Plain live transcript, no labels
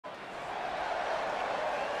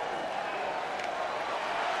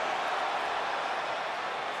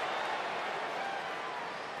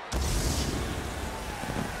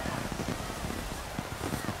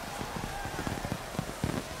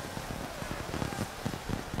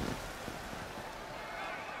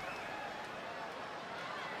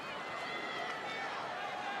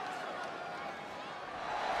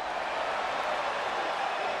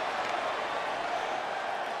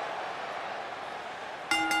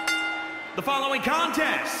The following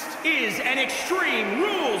contest is an Extreme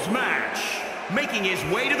Rules match. Making his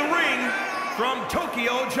way to the ring from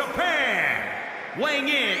Tokyo, Japan. Weighing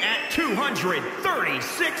in at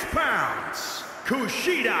 236 pounds,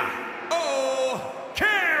 Kushida O'Carroll.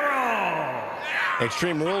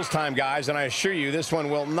 Extreme Rules time, guys, and I assure you this one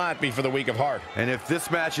will not be for the weak of heart. And if this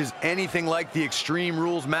match is anything like the Extreme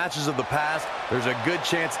Rules matches of the past, there's a good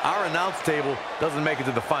chance our announce table doesn't make it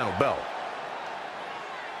to the final bell.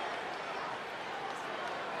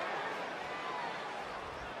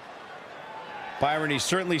 Byron, he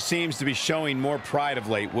certainly seems to be showing more pride of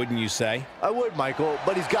late, wouldn't you say? I would, Michael,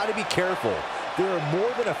 but he's got to be careful. There are more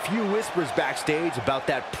than a few whispers backstage about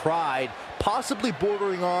that pride, possibly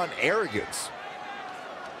bordering on arrogance.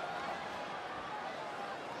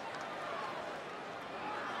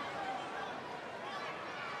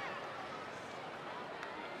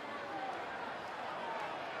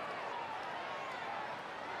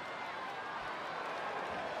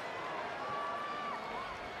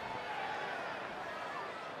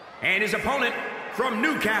 And his opponent from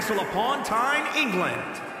Newcastle upon Tyne,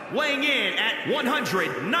 England, weighing in at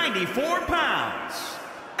 194 pounds,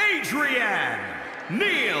 Adrian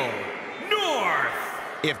Neil North.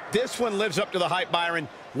 If this one lives up to the hype, Byron,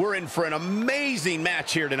 we're in for an amazing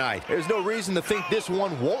match here tonight. There's no reason to think this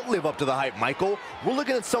one won't live up to the hype, Michael. We're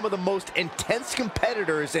looking at some of the most intense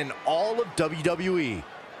competitors in all of WWE.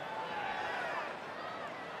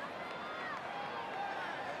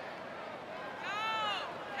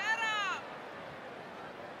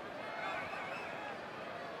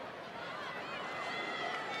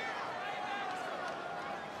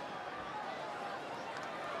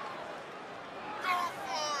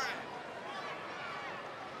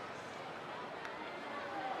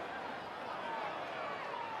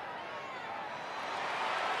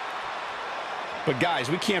 But guys,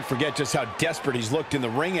 we can't forget just how desperate he's looked in the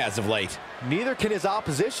ring as of late. Neither can his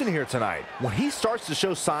opposition here tonight. When he starts to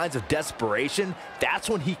show signs of desperation, that's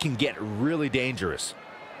when he can get really dangerous.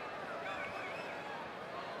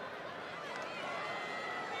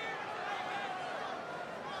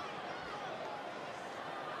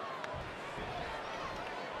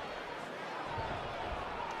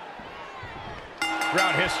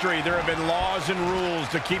 Throughout history, there have been laws and rules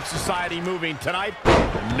to keep society moving. Tonight,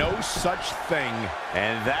 no such thing.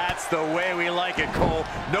 And that's the way we like it, Cole.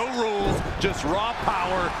 No rules, just raw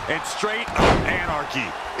power and straight up anarchy.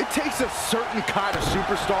 It takes a certain kind of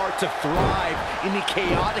superstar to thrive in the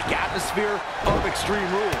chaotic atmosphere of Extreme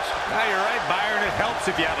Rules. Now, you're right, Byron. It helps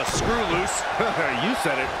if you have a screw loose. You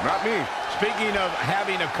said it, not me. Speaking of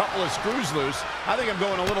having a couple of screws loose, I think I'm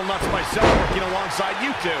going a little nuts myself working alongside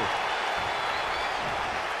you two.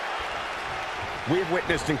 We have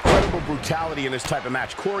witnessed incredible brutality in this type of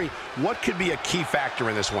match. Corey, what could be a key factor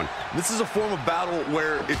in this one? This is a form of battle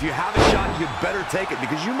where if you have a shot, you better take it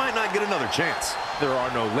because you might not get another chance. There are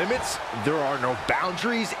no limits. There are no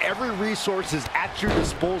boundaries. Every resource is at your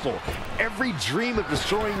disposal. Every dream of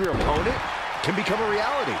destroying your opponent can become a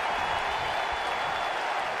reality.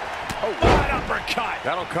 Oh, what uppercut!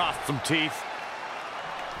 That'll cost some teeth.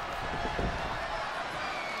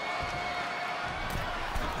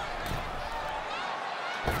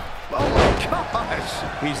 Oh my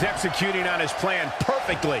gosh! He's executing on his plan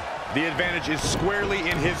perfectly. The advantage is squarely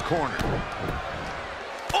in his corner.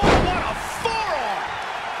 Oh, what a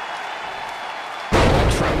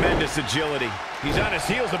forearm! Tremendous agility. He's on his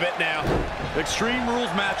heels a bit now. Extreme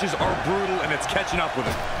Rules matches are brutal, and it's catching up with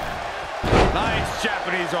him. Nice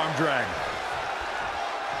Japanese arm drag.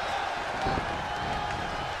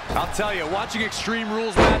 I'll tell you, watching Extreme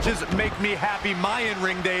Rules matches make me happy. My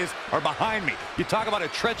in-ring days are behind me. You talk about a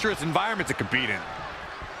treacherous environment to compete in.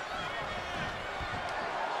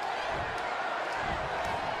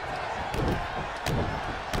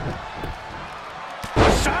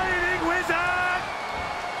 Shining Wizard!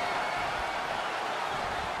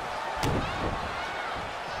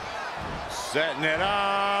 Setting it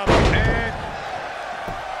up, and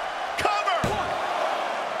cover!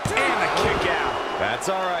 And the kick out. That's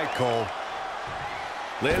all right, Cole.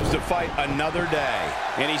 Lives to fight another day.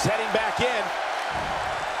 And he's heading back in.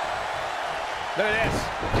 Look at this.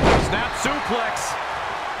 Snap suplex.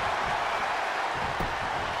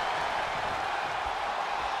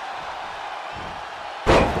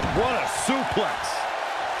 What a suplex.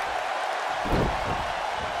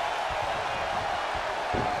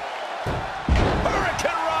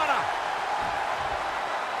 Hurricane Rana.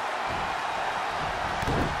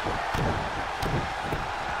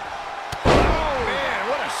 Oh, man,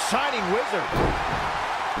 what a shining wizard.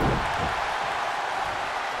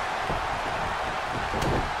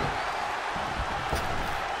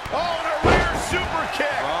 Oh, and a rear super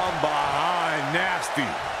kick. From behind. nasty.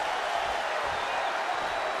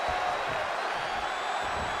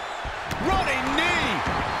 Running knee.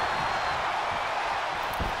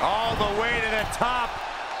 All the way to the top.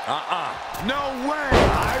 No way.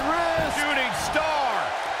 High risk. Shooting star.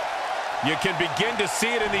 You can begin to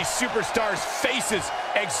see it in these superstars' faces.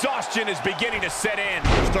 Exhaustion is beginning to set in.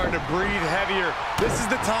 They're starting to breathe heavier. This is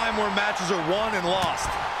the time where matches are won and lost.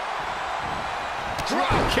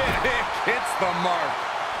 Drop kick hits the mark.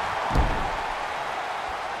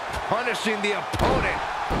 Punishing the opponent.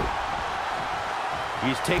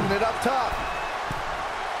 He's taking it up top.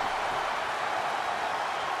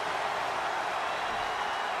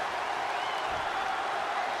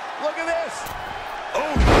 Look at this.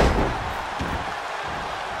 Oh,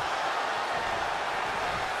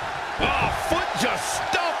 foot just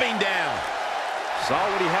stomping down. Saw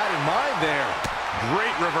what he had in mind there.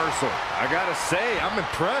 Great reversal. I gotta say, I'm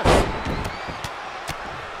impressed.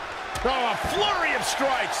 Oh, a flurry of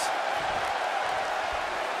strikes.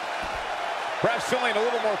 Perhaps feeling a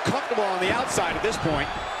little more comfortable on the outside at this point.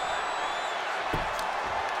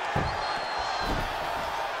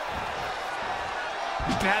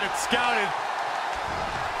 Had it scouted.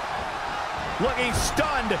 Looking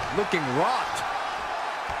stunned. Looking rocked.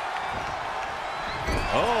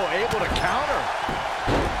 Oh, able to counter.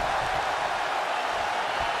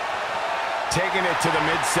 Taking it to the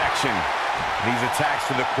midsection. These attacks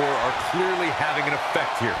to the core are clearly having an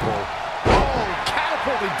effect here, Cole. Oh,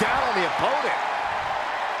 catapulting down on the opponent.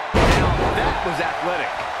 Now that was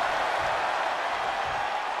athletic.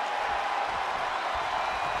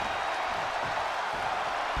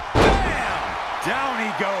 Down he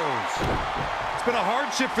goes. It's been a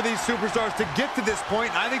hardship for these superstars to get to this point,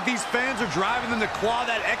 and I think these fans are driving them to claw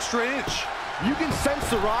that extra inch. You can sense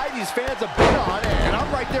the ride these fans have been on, and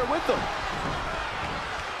I'm right there with them.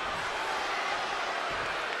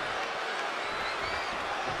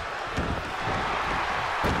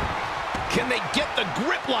 Can they get the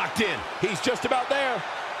grip locked in? He's just about there.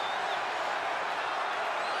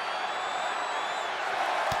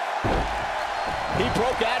 He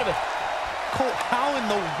broke out of it. Cole, how in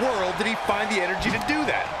the world did he find the energy to do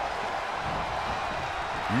that?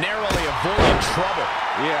 Narrowly avoiding trouble.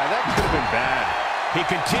 Yeah, that could have been bad. He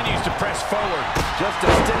continues to press forward. Just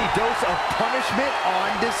a steady dose of punishment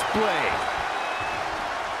on display.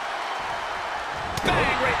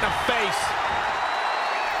 Bang right in the face.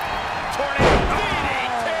 Tornado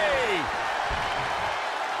DDT.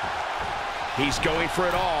 He's going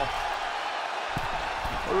for it all.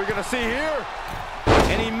 What are we gonna see here?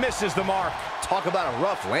 And he misses the mark. Talk about a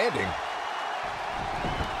rough landing.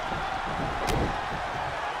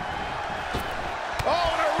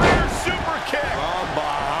 Oh, and a rear super kick. From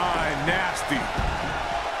behind, nasty.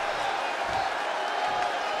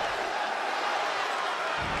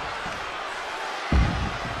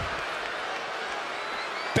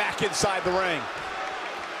 Back inside the ring.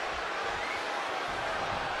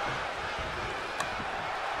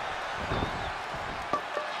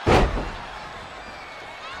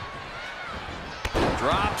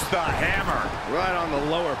 Drops the hammer. Right on the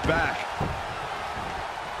lower back.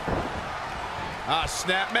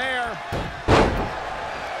 Snapmare.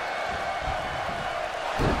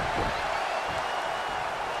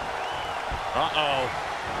 Uh-oh.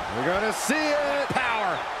 We're gonna see it.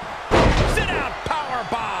 Power. Sit down power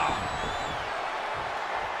bomb.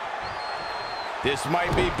 This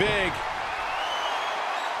might be big.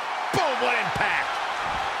 Boom, what impact.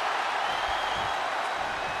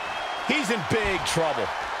 He's in big trouble.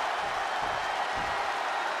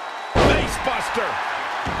 Face buster.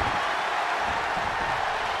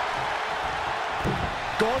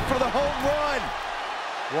 Going for the home run.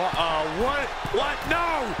 What?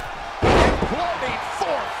 No! Imploding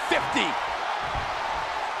 450.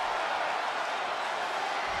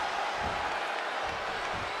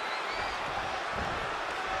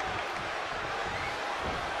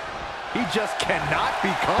 He just cannot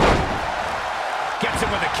be caught. Gets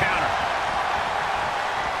him with a counter.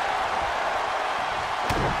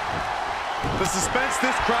 The suspense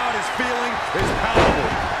this crowd is feeling is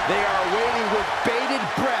palpable. They are waiting with bated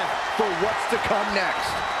breath for what's to come next.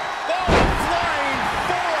 Oh, flying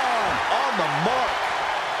forearm On the mark.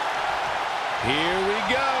 Here we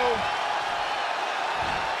go.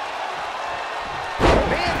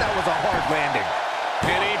 Man, that was a hard landing.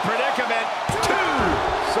 Penny predicament. 2.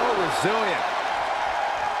 So resilient.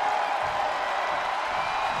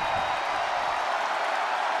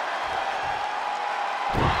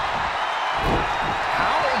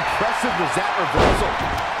 How impressive was that reversal?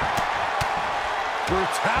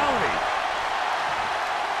 Brutality.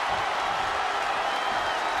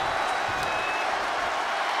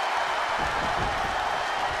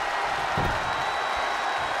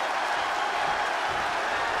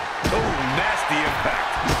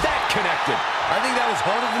 That connected. I think that was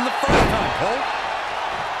harder than the first time, Cole.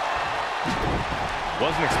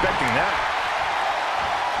 Wasn't expecting that.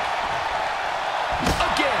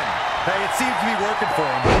 Again. Hey, it seems to be working for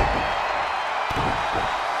him.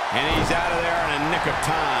 And he's out of there in a nick of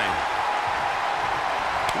time.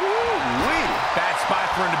 Woo-wee. Bad spot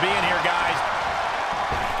for him to be in here, guys.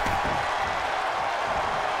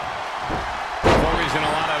 Corey's in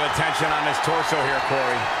a lot of attention on his torso here,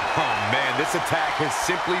 Corey. Oh, man, this attack has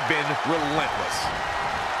simply been relentless.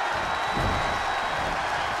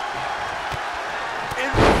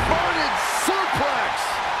 Inverted suplex.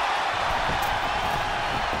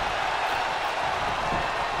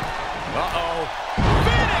 Uh-oh.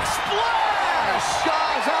 Phoenix Splash!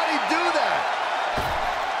 Guys, how'd he do that?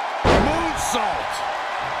 Moonsault.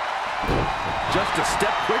 Just a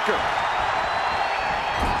step quicker.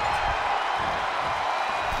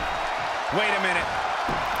 Wait a minute.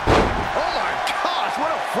 Oh my gosh,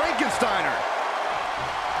 what a Frankensteiner.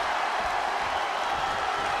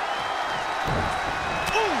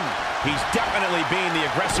 Ooh, he's definitely being the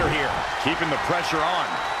aggressor here. Keeping the pressure on.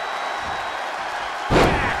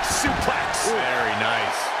 Back suplex. Ooh. Very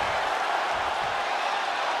nice.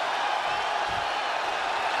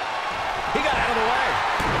 He got out of the way.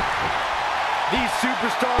 These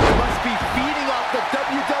superstars must be feeding off the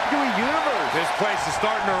WWE Universe. This place is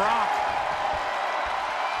starting to rock.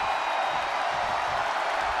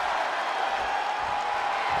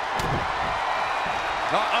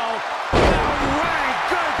 Uh-oh. No way!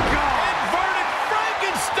 Good God! Inverted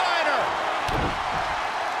Frankensteiner.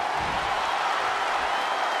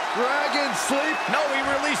 Dragon sleep. No, he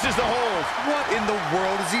releases the hold. What in the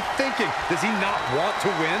world is he thinking? Does he not want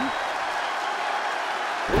to win?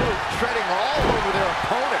 Ooh, treading all over their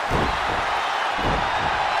opponent.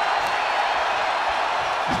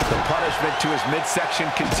 The punishment to his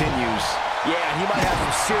midsection continues. Yeah, he might have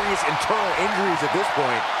some serious internal injuries at this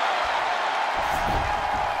point.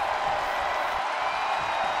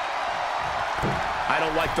 I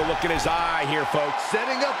don't like the look in his eye here, folks.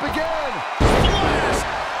 Setting up again. Blast!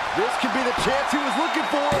 This could be the chance he was looking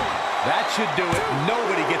for. That should do it.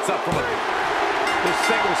 Nobody gets up from it. This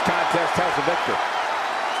singles contest has a victor.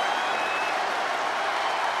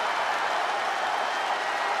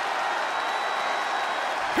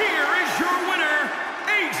 Here is your winner,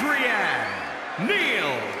 Adrian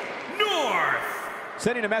Neil North.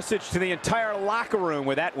 Sending a message to the entire locker room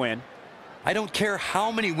with that win. I don't care how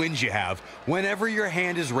many wins you have, whenever your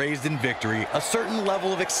hand is raised in victory, a certain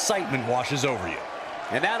level of excitement washes over you.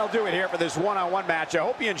 And that'll do it here for this one-on-one match. I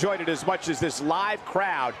hope you enjoyed it as much as this live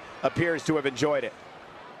crowd appears to have enjoyed it.